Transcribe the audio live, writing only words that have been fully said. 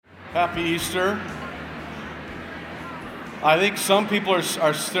Happy Easter. I think some people are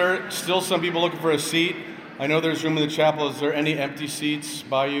still some people looking for a seat. I know there's room in the chapel. Is there any empty seats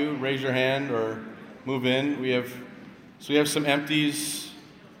by you? Raise your hand or move in. We have some empties.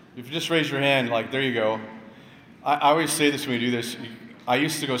 If you just raise your hand, there you go. I always say this when we do this. I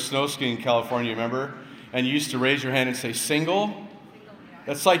used to go snow skiing in California, remember? And you used to raise your hand and say single.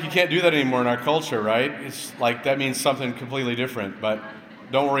 That's you can't do that anymore in our culture, right? It's that means something completely different, but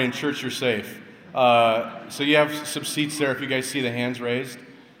don't worry, in church you're safe. So you have some seats there if you guys see the hands raised.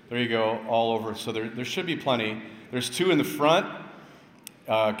 There you go, all over. So there should be plenty. There's two in the front.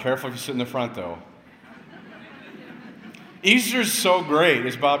 Careful if you sit in the front, though. Easter's so great,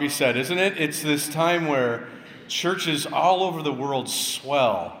 as Bobby said, isn't it? It's this time where churches all over the world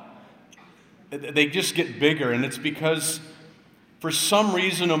swell. They just get bigger, and it's because for some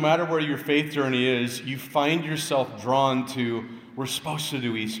reason, no matter where your faith journey is, you find yourself drawn to, we're supposed to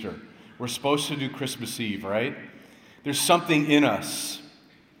do Easter. We're supposed to do Christmas Eve, right? There's something in us.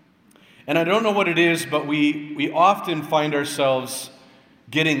 And I don't know what it is, but we often find ourselves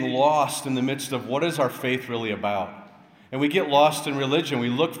getting lost in the midst of what is our faith really about. And we get lost in religion. We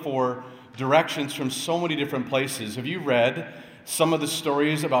look for directions from so many different places. Have you read some of the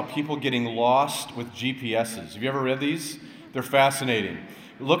stories about people getting lost with GPSs? Have you ever read these? They're fascinating.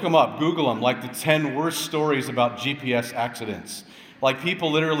 Look them up, Google them, the 10 worst stories about GPS accidents.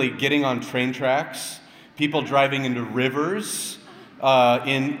 People literally getting on train tracks, people driving into rivers.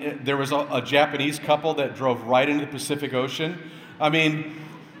 There was a Japanese couple that drove right into the Pacific Ocean.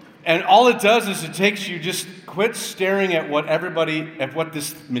 And all it does is it takes you, just quit staring at what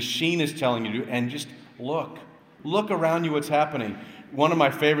this machine is telling you to do, and just look. Look around you what's happening. One of my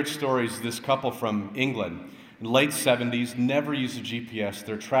favorite stories is this couple from England. In the late 70s, never used a GPS.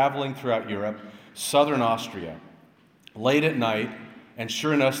 They're traveling throughout Europe, southern Austria, late at night, and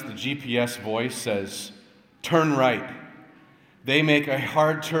sure enough, the GPS voice says, turn right. They make a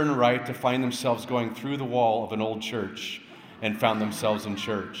hard turn right to find themselves going through the wall of an old church and found themselves in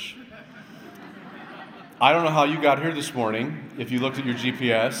church. I don't know how you got here this morning, if you looked at your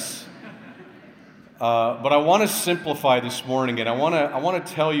GPS, but I want to simplify this morning, and I want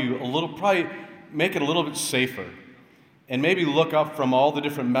to tell you probably make it a little bit safer, and maybe look up from all the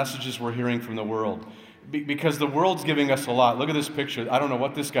different messages we're hearing from the world, because the world's giving us a lot. Look at this picture. I don't know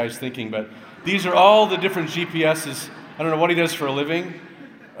what this guy's thinking, but these are all the different GPSs. I don't know what he does for a living.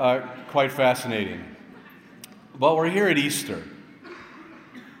 Quite fascinating. But we're here at Easter,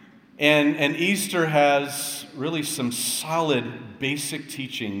 and Easter has really some solid basic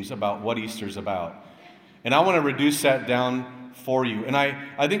teachings about what Easter's about, and I want to reduce that down for you. And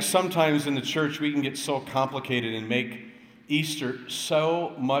I think sometimes in the church we can get so complicated and make Easter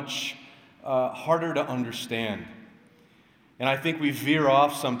so much harder to understand. And I think we veer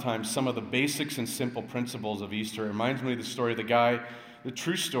off sometimes some of the basics and simple principles of Easter. It reminds me of the story of the guy, the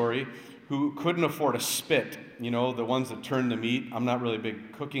true story, who couldn't afford a spit, the ones that turn the meat. I'm not really a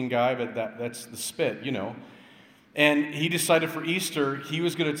big cooking guy, but that's the spit, And he decided for Easter he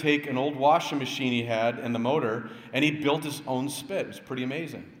was going to take an old washing machine he had and the motor, and he built his own spit. It was pretty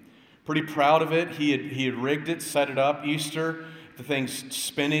amazing. Pretty proud of it. He had rigged it, set it up. Easter, the thing's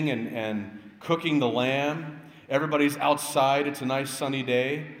spinning and cooking the lamb. Everybody's outside. It's a nice sunny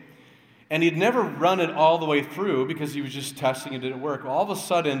day. And he'd never run it all the way through because he was just testing it, didn't work. All of a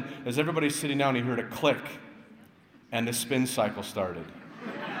sudden, as everybody's sitting down, he heard a click, and the spin cycle started.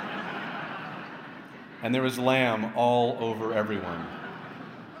 And there was lamb all over everyone.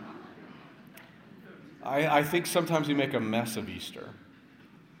 I think sometimes we make a mess of Easter.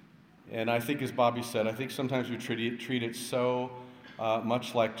 And I think, as Bobby said, I think sometimes we treat it so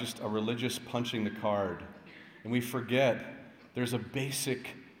much like just a religious punching the card. And we forget there's a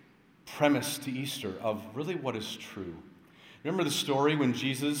basic premise to Easter of really what is true. Remember the story when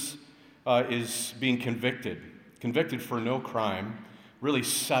Jesus is being convicted for no crime, really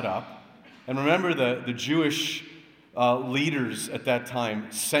set up. And remember the Jewish leaders at that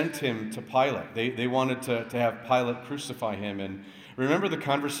time sent him to Pilate. They wanted to have Pilate crucify him. And remember the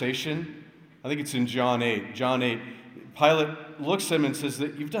conversation? I think it's in John 8. John 8, Pilate looks at him and says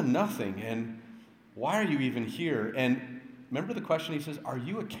that you've done nothing, and why are you even here? And remember the question? He says, are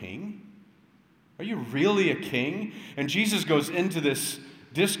you a king? Are you really a king? And Jesus goes into this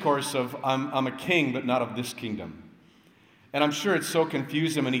discourse of, I'm a king, but not of this kingdom. And I'm sure it so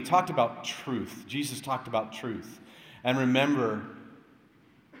confused him, and he talked about truth. Jesus talked about truth. And remember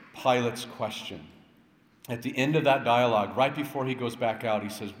Pilate's question. At the end of that dialogue, right before he goes back out, he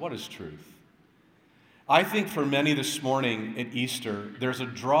says, what is truth? I think for many this morning at Easter, there's a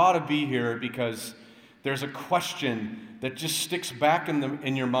draw to be here because there's a question that just sticks back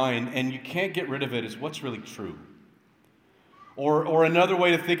in your mind, and you can't get rid of it, is what's really true? Or another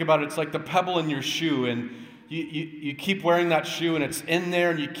way to think about it, it's like the pebble in your shoe, and you keep wearing that shoe, and it's in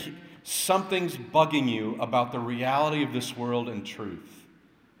there, and something's bugging you about the reality of this world and truth.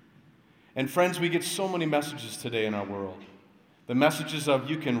 And friends, we get so many messages today in our world. The messages of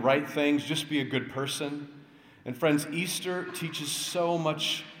you can right things, just be a good person. And friends, Easter teaches so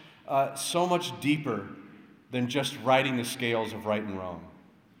much deeper than just righting the scales of right and wrong.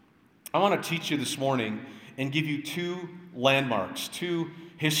 I want to teach you this morning and give you two landmarks, two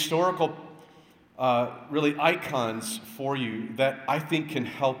historical really icons for you that I think can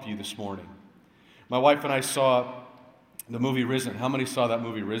help you this morning. My wife and I saw the movie Risen. How many saw that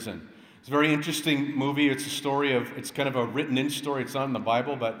movie Risen? It's a very interesting movie. It's a story it's kind of a written-in story. It's not in the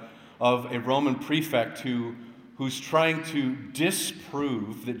Bible, but of a Roman prefect who's trying to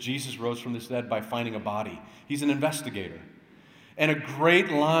disprove that Jesus rose from the dead by finding a body. He's an investigator. And a great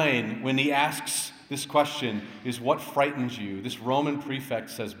line when he asks this question is, what frightens you? This Roman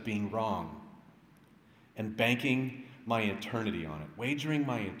prefect says, being wrong and banking my eternity on it, wagering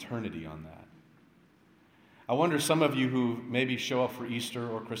my eternity on that. I wonder, some of you who maybe show up for Easter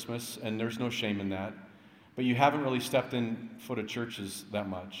or Christmas, and there's no shame in that, but you haven't really stepped in foot of churches that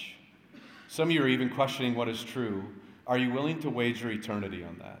much. Some of you are even questioning what is true. Are you willing to wager eternity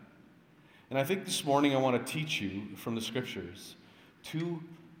on that? And I think this morning I want to teach you from the Scriptures two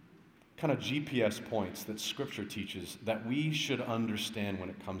kind of GPS points that Scripture teaches that we should understand when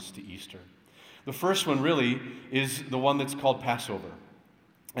it comes to Easter. The first one really is the one that's called Passover.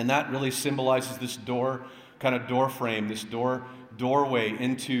 And that really symbolizes this door frame, this doorway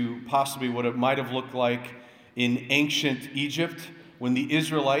into possibly what it might have looked like in ancient Egypt when the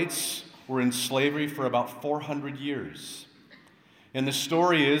Israelites were in slavery for about 400 years. And the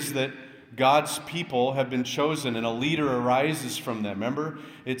story is that God's people have been chosen and a leader arises from them. Remember,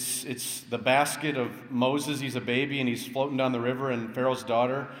 it's the basket of Moses. He's a baby and he's floating down the river, and Pharaoh's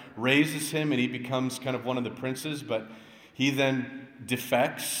daughter raises him and he becomes kind of one of the princes, but he then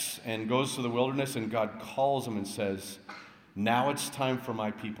defects and goes to the wilderness, and God calls him and says, now it's time for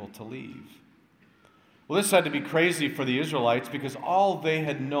my people to leave. Well, this had to be crazy for the Israelites because all they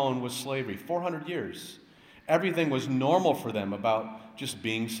had known was slavery. 400 years. Everything was normal for them about just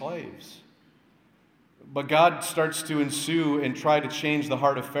being slaves. But God starts to ensue and try to change the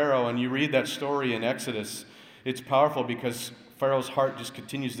heart of Pharaoh, and you read that story in Exodus. It's powerful because Pharaoh's heart just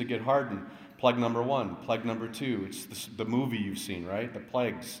continues to get hardened. Plague number 1, plague number 2. It's the movie you've seen, right? The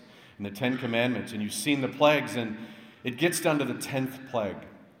plagues and the 10 Commandments. And you've seen the plagues, and it gets down to the 10th plague.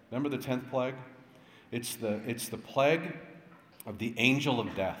 Remember the 10th plague? It's the plague of the angel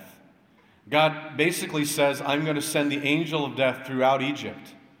of death. God basically says, I'm going to send the angel of death throughout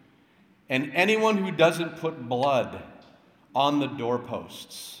Egypt. And anyone who doesn't put blood on the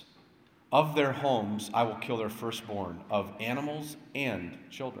doorposts of their homes, I will kill their firstborn of animals and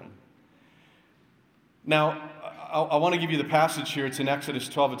children. Now, I want to give you the passage here. It's in Exodus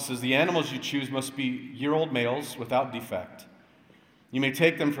 12. It says, the animals you choose must be year-old males without defect. You may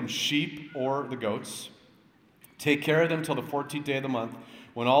take them from sheep or the goats. Take care of them till the 14th day of the month,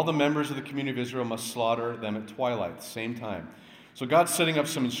 when all the members of the community of Israel must slaughter them at twilight, the same time. So God's setting up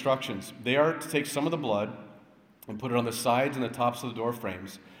some instructions. They are to take some of the blood and put it on the sides and the tops of the door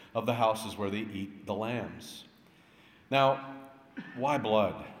frames of the houses where they eat the lambs. Now, why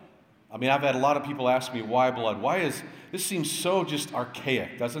blood? I mean, I've had a lot of people ask me, why blood? This seems so just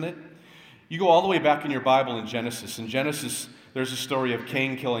archaic, doesn't it? You go all the way back in your Bible in Genesis. In Genesis, there's a story of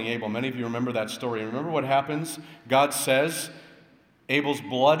Cain killing Abel. Many of you remember that story. And remember what happens? God says, Abel's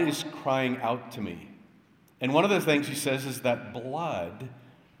blood is crying out to me. And one of the things he says is that blood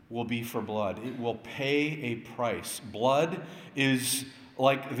will be for blood. It will pay a price. Blood is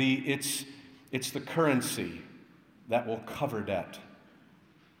like it's the currency that will cover debt.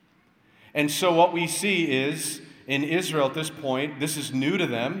 And so what we see is, in Israel at this point, this is new to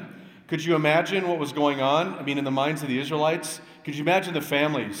them. Could you imagine what was going on? I mean, in the minds of the Israelites, could you imagine the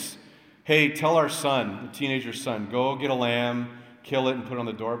families? Hey, tell our son, the teenager son, go get a lamb, kill it, and put it on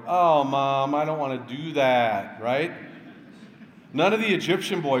the door. Oh, Mom, I don't want to do that, right? None of the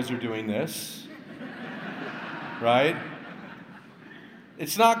Egyptian boys are doing this, right?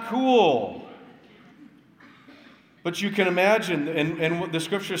 It's not cool. But you can imagine, and what the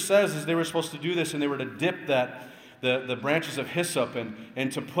scripture says is they were supposed to do this, and they were to dip the branches of hyssop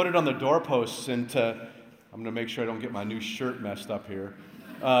and to put it on the doorposts and to, I'm going to make sure I don't get my new shirt messed up here.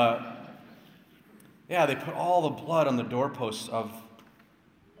 They put all the blood on the doorposts of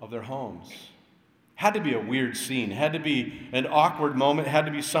their homes. Had to be a weird scene. Had to be an awkward moment. Had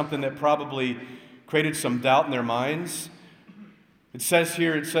to be something that probably created some doubt in their minds. It says,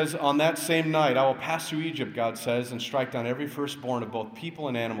 on that same night, I will pass through Egypt, God says, and strike down every firstborn of both people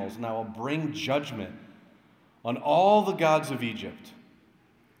and animals, and I will bring judgment on all the gods of Egypt.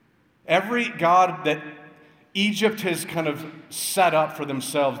 Every god that Egypt has kind of set up for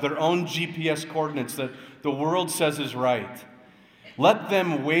themselves, their own GPS coordinates that the world says is right. Let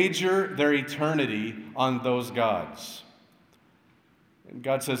them wager their eternity on those gods. And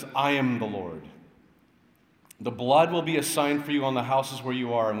God says, I am the Lord. The blood will be a sign for you on the houses where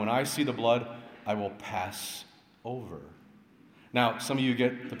you are, and when I see the blood, I will pass over. Now, some of you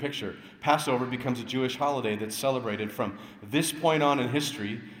get the picture. Passover becomes a Jewish holiday that's celebrated from this point on in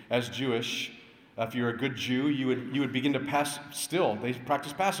history as Jewish. If you're a good Jew, you would begin to they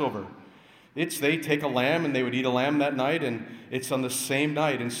practice Passover. They take a lamb and they would eat a lamb that night, and it's on the same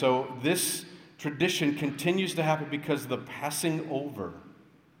night. And so this tradition continues to happen because of the passing over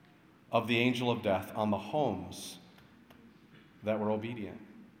of the angel of death on the homes that were obedient.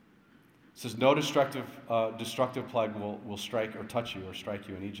 It says, no destructive plague will strike or touch you or strike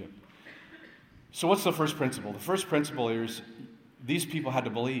you in Egypt. So what's the first principle? The first principle is these people had to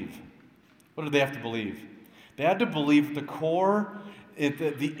believe. What did they have to believe? They had to believe the core,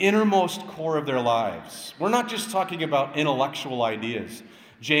 the innermost core of their lives. We're not just talking about intellectual ideas.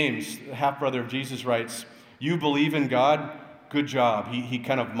 James, the half-brother of Jesus, writes, you believe in God? Good job. He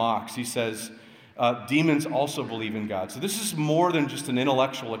kind of mocks. He says, demons also believe in God. So this is more than just an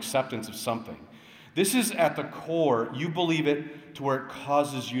intellectual acceptance of something. This is at the core. You believe it to where it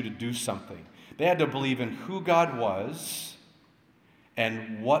causes you to do something. They had to believe in who God was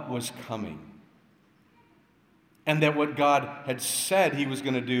and what was coming. And that what God had said he was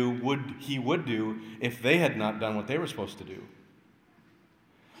going to do, he would do if they had not done what they were supposed to do.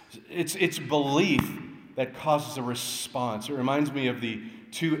 It's belief that causes a response. It reminds me of the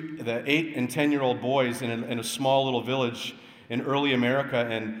 8 and 10-year-old boys in a small little village in early America,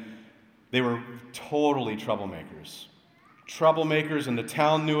 and they were totally troublemakers. Troublemakers, and the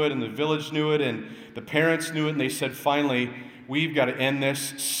town knew it, and the village knew it, and the parents knew it, and they said, finally, we've got to end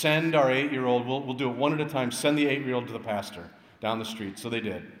this. Send our 8-year-old, we'll do it one at a time, send the 8-year-old to the pastor down the street. So they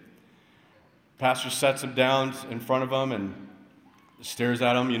did. Pastor sets him down in front of him and stares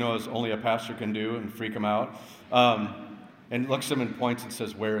at him, as only a pastor can do, and freak him out, and looks at him and points and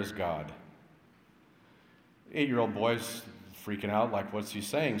says, where is God? 8-year-old boy's freaking out, like, what's he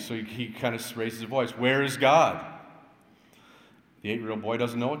saying? So he kind of raises his voice, where is God? The 8-year-old boy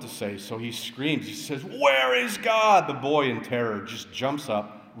doesn't know what to say, so he screams. He says, where is God? The boy, in terror, just jumps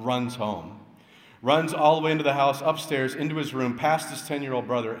up, runs home, runs all the way into the house, upstairs, into his room, past his 10-year-old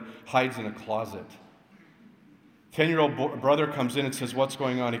brother, hides in a closet. 10-year-old brother comes in and says, what's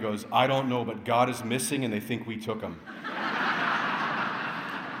going on? He goes, I don't know, but God is missing, and they think we took him.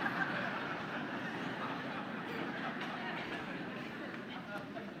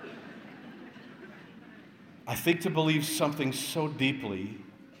 I think to believe something so deeply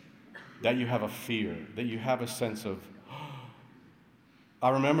that you have a fear, that you have a sense of, I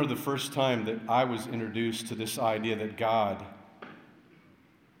remember the first time that I was introduced to this idea that God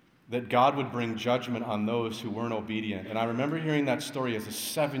would bring judgment on those who weren't obedient. And I remember hearing that story as a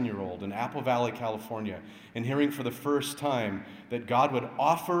 7-year-old in Apple Valley, California, and hearing for the first time that God would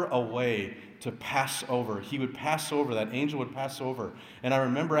offer a way to pass over. He would pass over, that angel would pass over. And I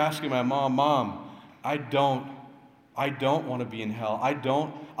remember asking my mom, I don't want to be in hell.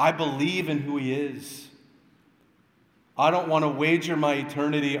 I believe in who he is. I don't want to wager my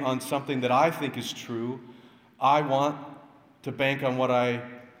eternity on something that I think is true. I want to bank on what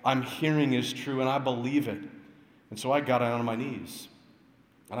I'm hearing is true, and I believe it. And so I got on my knees.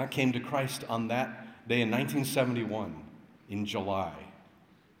 And I came to Christ on that day in 1971, in July.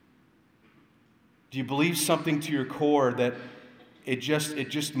 Do you believe something to your core that it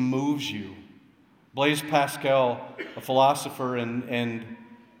just moves you? Blaise Pascal, a philosopher and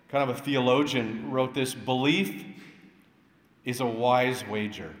kind of a theologian, wrote this, belief is a wise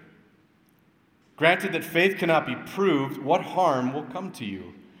wager. Granted that faith cannot be proved, what harm will come to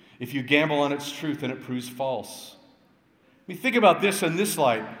you if you gamble on its truth and it proves false? I mean, think about this in this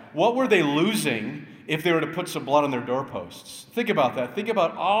light. What were they losing if they were to put some blood on their doorposts? Think about that. Think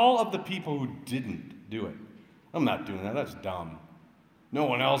about all of the people who didn't do it. I'm not doing that. That's dumb. No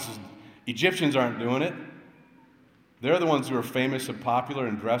one else is. Egyptians aren't doing it. They're the ones who are famous and popular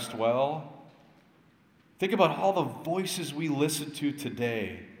and dressed well. Think about all the voices we listen to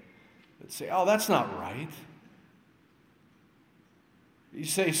today that say, oh, that's not right. You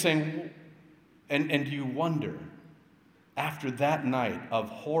saying, and you wonder, after that night of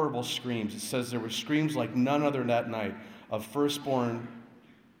horrible screams, it says there were screams like none other that night of firstborn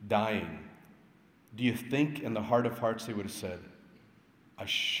dying. do you think in the heart of hearts they would have said, I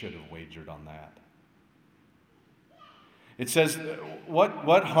should have wagered on that? It says,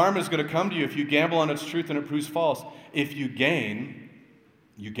 what harm is going to come to you if you gamble on its truth and it proves false? If you gain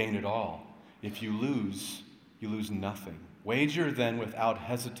it all. If you lose nothing. Wager then without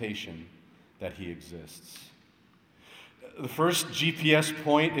hesitation that he exists. The first GPS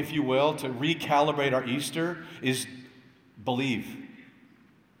point, if you will, to recalibrate our Easter is believe.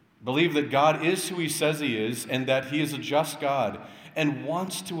 Believe that God is who he says he is and that he is a just God and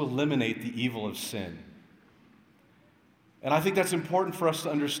wants to eliminate the evil of sin. And I think that's important for us to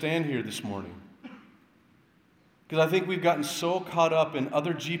understand here this morning. Because I think we've gotten so caught up in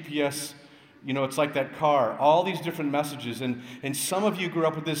other GPS, it's like that car, all these different messages. And some of you grew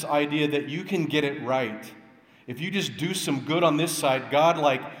up with this idea that you can get it right. If you just do some good on this side, God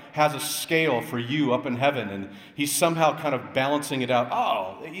has a scale for you up in heaven. And he's somehow kind of balancing it out.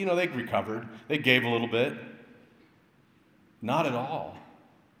 Oh, they recovered. They gave a little bit. Not at all.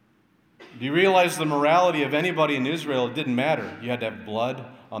 Do you realize the morality of anybody in Israel? It didn't matter. You had to have blood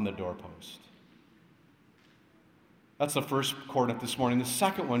on the doorpost. That's the first coordinate this morning. The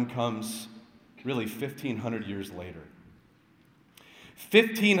second one comes really 1,500 years later.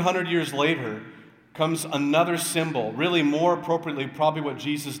 1,500 years later comes another symbol, really more appropriately probably what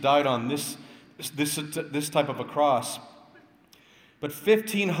Jesus died on, this type of a cross. But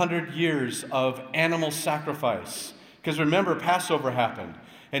 1,500 years of animal sacrifice. Because remember, Passover happened.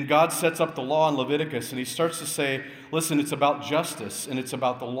 And God sets up the law in Leviticus, and he starts to say, listen, it's about justice, and it's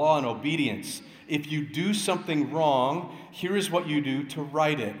about the law and obedience. If you do something wrong, here is what you do to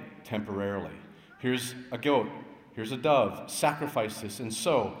right it temporarily. Here's a goat. Here's a dove. Sacrifice this. And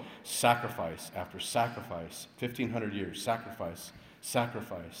so, sacrifice after sacrifice, 1,500 years, sacrifice,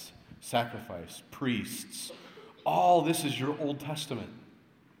 sacrifice, sacrifice, priests. All this is your Old Testament.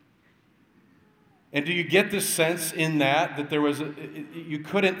 And do you get this sense in that there was you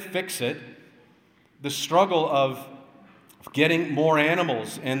couldn't fix it? The struggle of getting more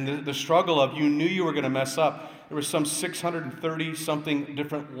animals and the struggle of you knew you were going to mess up. There were some 630-something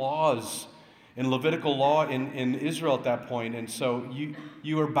different laws in Levitical law in Israel at that point. And so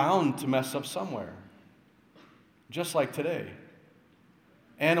you were bound to mess up somewhere. Just like today.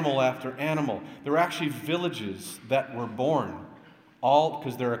 Animal after animal. There were actually villages that were born. All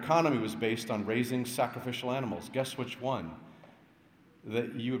because their economy was based on raising sacrificial animals. Guess which one?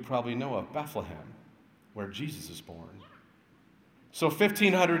 That you would probably know of, Bethlehem, where Jesus is born. So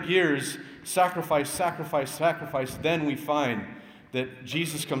 1,500 years, sacrifice, sacrifice, sacrifice. Then we find that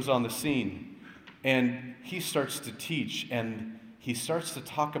Jesus comes on the scene and he starts to teach and he starts to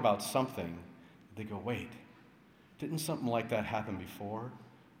talk about something. They go, wait, didn't something like that happen before?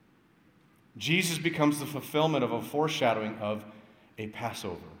 Jesus becomes the fulfillment of a foreshadowing of a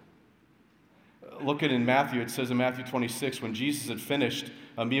Passover. Look at in Matthew, it says in Matthew 26, when Jesus had finished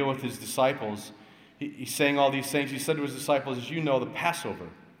a meal with his disciples, he's saying all these things. He said to his disciples, as you know, the Passover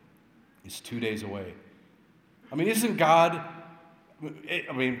is 2 days away. Isn't God,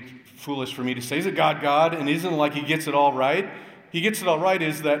 foolish for me to say, isn't God? And isn't like he gets it all right? He gets it all right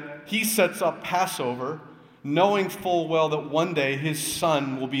is that he sets up Passover knowing full well that one day his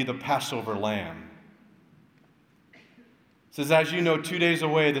son will be the Passover lamb. It says, as you know, 2 days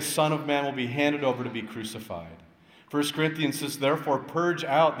away, the Son of Man will be handed over to be crucified. 1 Corinthians says, therefore, purge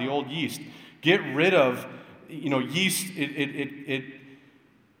out the old yeast. Get rid of, yeast, it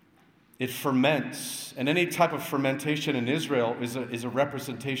ferments. And any type of fermentation in Israel is a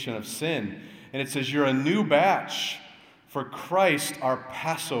representation of sin. And it says, you're a new batch, for Christ, our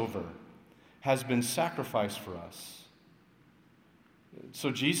Passover, has been sacrificed for us.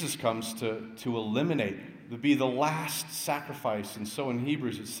 So Jesus comes to eliminate, to be the last sacrifice. And so in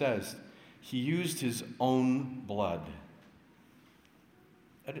Hebrews it says, he used his own blood.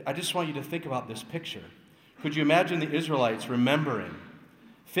 I just want you to think about this picture. Could you imagine the Israelites remembering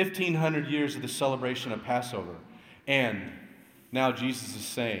 1,500 years of the celebration of Passover? And now Jesus is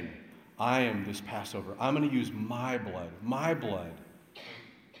saying, I am this Passover. I'm going to use my blood. My blood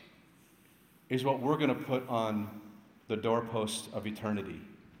is what we're going to put on the doorpost of eternity,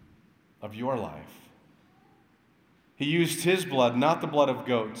 of your life. He used his blood, not the blood of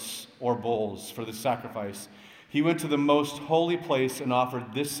goats or bulls, for the sacrifice. He went to the most holy place and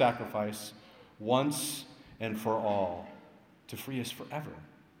offered this sacrifice once and for all to free us forever.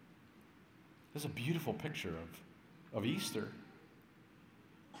 This is a beautiful picture of Easter.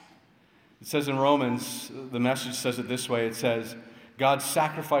 It says in Romans, the Message says it this way. It says, God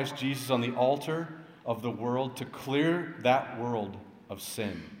sacrificed Jesus on the altar of the world to clear that world of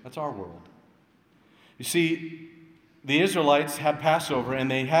sin. That's our world. You see, The Israelites had Passover, and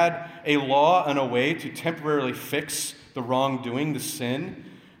they had a law and a way to temporarily fix the wrongdoing, the sin.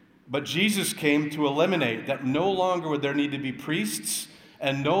 But Jesus came to eliminate that. No longer would there need to be priests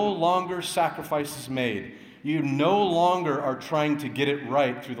and no longer sacrifices made. You no longer are trying to get it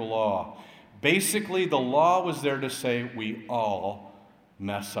right through the law. Basically, the law was there to say we all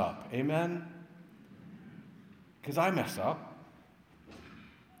mess up. Amen? Because I mess up.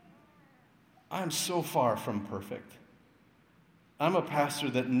 I'm so far from perfect. I'm a pastor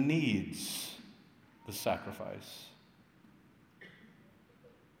that needs the sacrifice.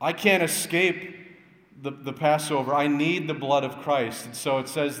 I can't escape the Passover. I need the blood of Christ. And so it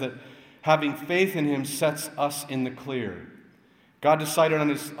says that having faith in him sets us in the clear. God decided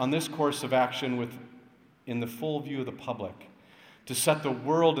on this course of action in the full view of the public to set the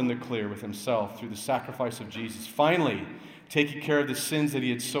world in the clear with himself through the sacrifice of Jesus, finally taking care of the sins that he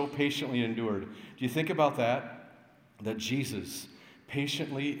had so patiently endured. Do you think about that? That Jesus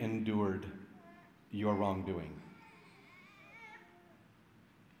patiently endured your wrongdoing.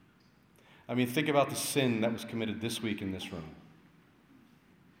 I mean, think about the sin that was committed this week in this room.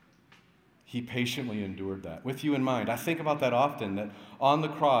 He patiently endured that with you in mind. I think about that often, that on the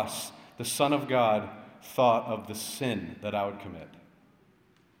cross, the Son of God thought of the sin that I would commit.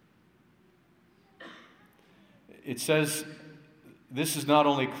 It says this is not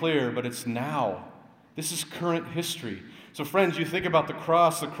only clear, but it's now. This is current history. So friends, you think about the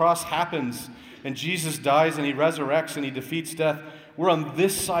cross happens, and Jesus dies, and he resurrects, and he defeats death. We're on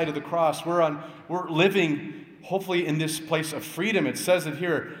this side of the cross. We're living, hopefully, in this place of freedom. It says it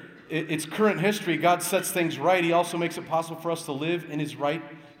here. It's current history. God sets things right. He also makes it possible for us to live in his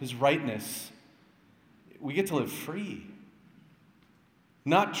rightness. We get to live free.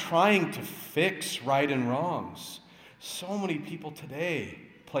 Not trying to fix right and wrongs. So many people today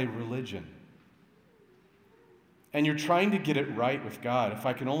play religion. And you're trying to get it right with God. If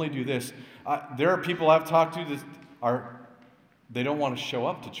I can only do this. There are people I've talked to that they don't want to show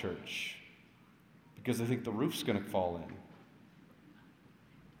up to church because they think the roof's going to fall in.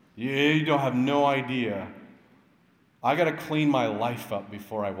 You don't have no idea. I got to clean my life up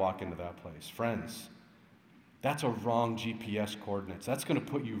before I walk into that place. Friends, that's a wrong GPS coordinates. That's going to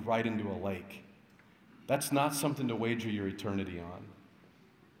put you right into a lake. That's not something to wager your eternity on.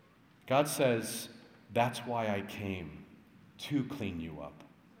 God says, that's why I came, to clean you up.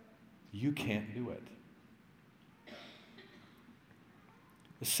 You can't do it.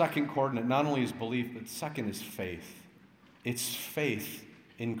 The second coordinate not only is belief, but second is faith. It's faith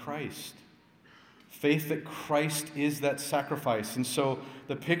in Christ. Faith that Christ is that sacrifice. And so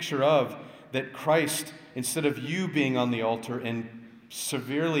the picture of that Christ, instead of you being on the altar and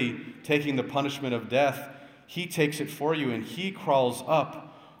severely taking the punishment of death, he takes it for you and he crawls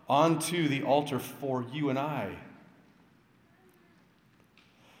up onto the altar for you and I.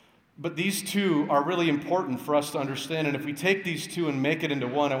 But these two are really important for us to understand. And if we take these two and make it into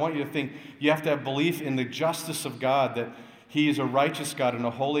one, I want you to think you have to have belief in the justice of God, that he is a righteous God and a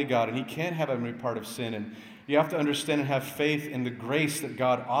holy God, and he can't have any part of sin. And you have to understand and have faith in the grace that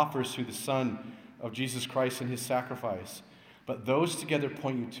God offers through the Son of Jesus Christ and his sacrifice. But those together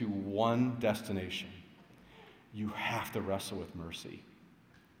point you to one destination. You have to wrestle with mercy.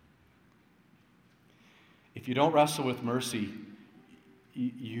 If you don't wrestle with mercy,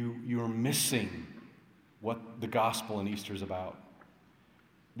 you're missing what the gospel and Easter is about.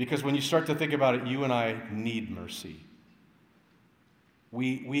 Because when you start to think about it, you and I need mercy.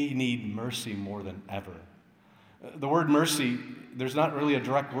 We need mercy more than ever. The word mercy, there's not really a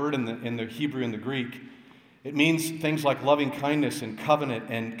direct word in the Hebrew and the Greek. It means things like loving kindness and covenant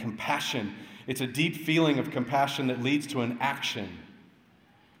and compassion. It's a deep feeling of compassion that leads to an action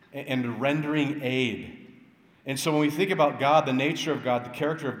and rendering aid. And so when we think about God, the nature of God, the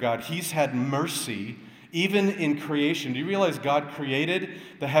character of God, he's had mercy even in creation. Do you realize God created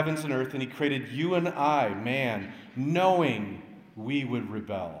the heavens and earth, and he created you and I, man, knowing we would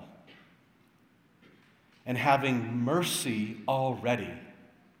rebel and having mercy already,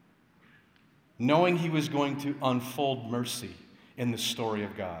 knowing he was going to unfold mercy in the story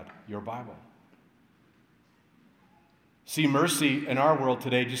of God, your Bible. See, mercy in our world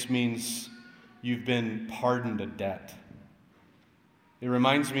today just means you've been pardoned a debt. It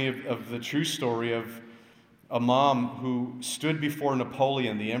reminds me of the true story of a mom who stood before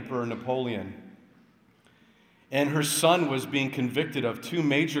Napoleon, the Emperor Napoleon, and her son was being convicted of 2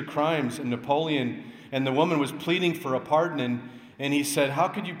 major crimes, and the woman was pleading for a pardon, and he said, "How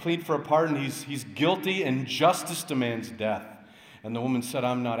could you plead for a pardon? He's guilty and justice demands death." And the woman said,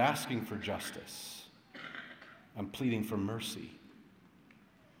 "I'm not asking for justice. I'm pleading for mercy."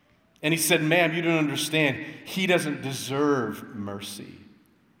 And he said, ma'am, you don't understand. He doesn't deserve mercy.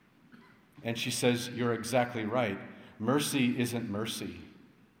 And she says, you're exactly right. Mercy isn't mercy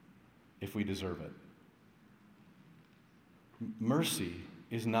if we deserve it. Mercy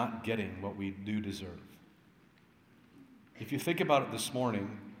is not getting what we do deserve. If you think about it this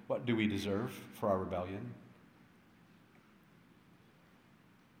morning, what do we deserve for our rebellion?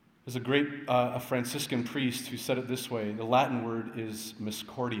 There's a great a Franciscan priest who said it this way. The Latin word is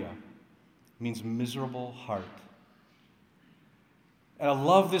miscordia. It means miserable heart. And I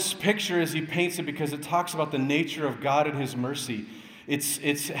love this picture as he paints it because it talks about the nature of God and his mercy.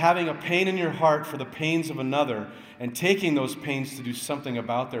 It's having a pain in your heart for the pains of another and taking those pains to do something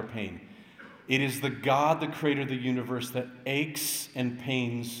about their pain. It is the God, the creator of the universe, that aches and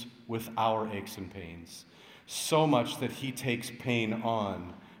pains with our aches and pains. So much that he takes pain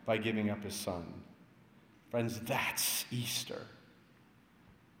on by giving up his son. Friends, that's Easter.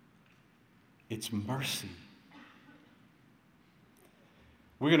 It's mercy.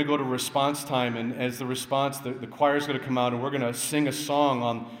 We're going to go to response time, and as the response, the choir is going to come out, and we're going to sing a song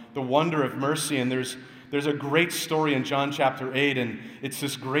on the wonder of mercy. And there's a great story in John chapter 8, and it's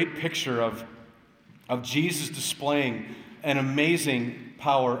this great picture of Jesus displaying an amazing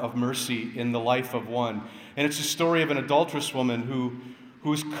power of mercy in the life of one. And it's a story of an adulterous woman who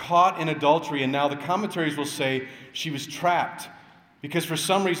was caught in adultery, and now the commentaries will say she was trapped because for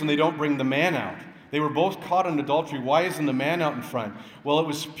some reason they don't bring the man out. They were both caught in adultery. Why isn't the man out in front? Well, it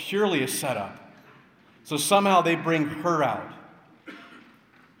was purely a setup. So somehow they bring her out.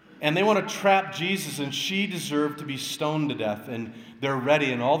 And they want to trap Jesus, and she deserved to be stoned to death. And they're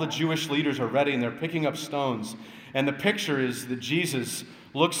ready, and all the Jewish leaders are ready, and they're picking up stones. And the picture is that Jesus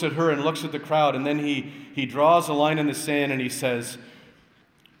looks at her and looks at the crowd, and then he draws a line in the sand, and he says,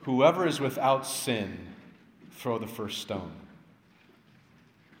 "Whoever is without sin, throw the first stone."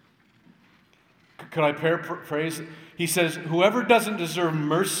 Could I paraphrase? He says, whoever doesn't deserve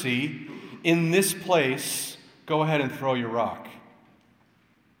mercy in this place, go ahead and throw your rock.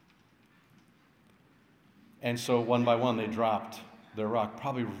 And so one by one they dropped their rock,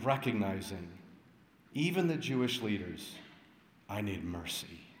 probably recognizing, even the Jewish leaders, I need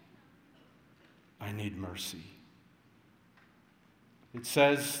mercy. I need mercy. It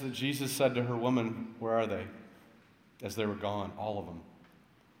says that Jesus said to her, woman, where are they? As they were gone, all of them.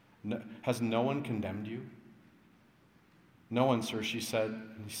 Has no one condemned you? No one, sir, she said.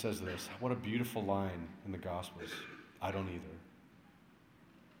 And he says this. What a beautiful line in the Gospels. I don't either.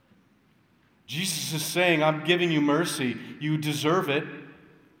 Jesus is saying, I'm giving you mercy. You deserve it.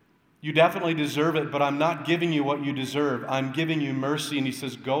 You definitely deserve it, but I'm not giving you what you deserve. I'm giving you mercy. And he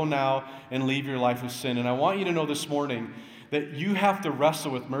says, go now and leave your life of sin. And I want you to know this morning that you have to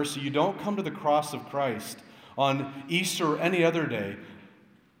wrestle with mercy. You don't come to the cross of Christ on Easter or any other day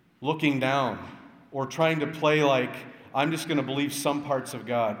looking down or trying to play like, I'm just going to believe some parts of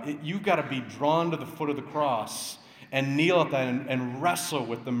God. You've got to be drawn to the foot of the cross and kneel at that and wrestle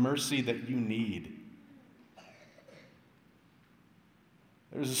with the mercy that you need.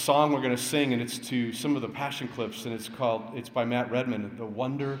 There's a song we're going to sing, and it's to some of the Passion clips, and it's by Matt Redman, The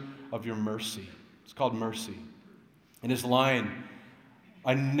Wonder of Your Mercy. It's called Mercy. And his line,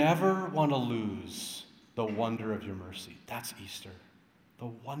 I never want to lose the wonder of your mercy. That's Easter. The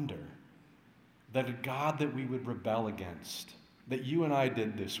wonder that a God that we would rebel against, that you and I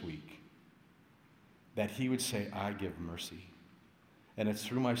did this week, that he would say, I give mercy. And it's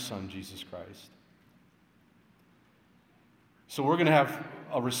through my son, Jesus Christ. So we're going to have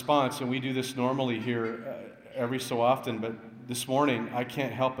a response, and we do this normally here every so often, but this morning I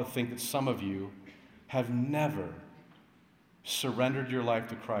can't help but think that some of you have never surrendered your life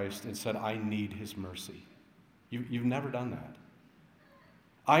to Christ and said, I need his mercy. You've never done that.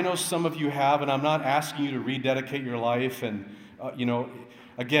 I know some of you have, and I'm not asking you to rededicate your life. And,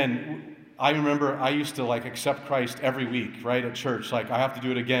 again, I remember I used to, accept Christ every week, right, at church. I have to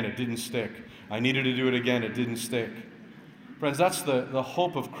do it again. It didn't stick. I needed to do it again. It didn't stick. Friends, that's the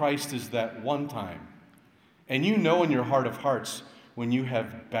hope of Christ, is that one time. And you know in your heart of hearts when you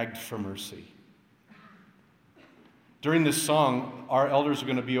have begged for mercy. During this song, our elders are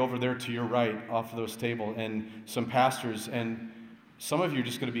going to be over there to your right off of those tables, and some pastors, and some of you are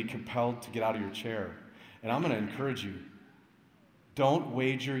just going to be compelled to get out of your chair. And I'm going to encourage you, don't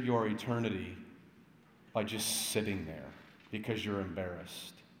wager your eternity by just sitting there because you're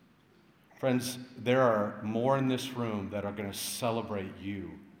embarrassed. Friends, there are more in this room that are going to celebrate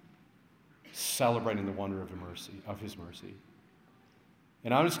you, celebrating the wonder of his mercy.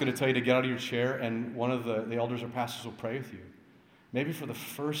 And I'm just going to tell you to get out of your chair, and one of the elders or pastors will pray with you. Maybe for the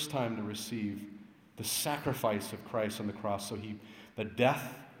first time to receive the sacrifice of Christ on the cross, so the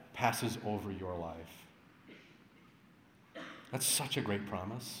death passes over your life. That's such a great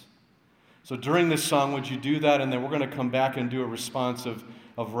promise. So during this song, would you do that? And then we're going to come back and do a response of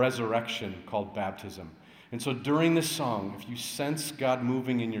resurrection called baptism. And so during this song, if you sense God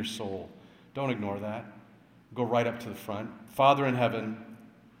moving in your soul, don't ignore that. Go right up to the front. Father in heaven,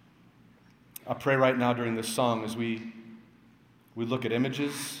 I pray right now during this song as we look at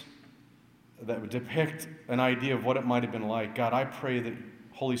images that would depict an idea of what it might have been like. God, I pray that,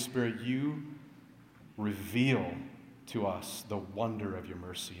 Holy Spirit, you reveal to us the wonder of your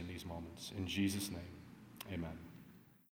mercy in these moments. In Jesus' name, amen.